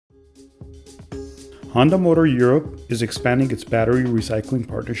Honda Motor Europe is expanding its battery recycling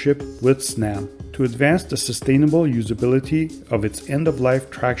partnership with SNAM to advance the sustainable usability of its end-of-life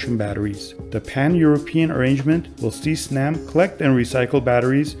traction batteries. The pan-European arrangement will see SNAM collect and recycle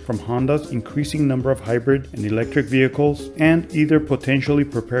batteries from Honda's increasing number of hybrid and electric vehicles and either potentially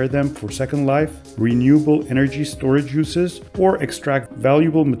prepare them for second life, renewable energy storage uses, or extract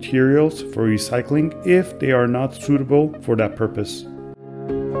valuable materials for recycling if they are not suitable for that purpose.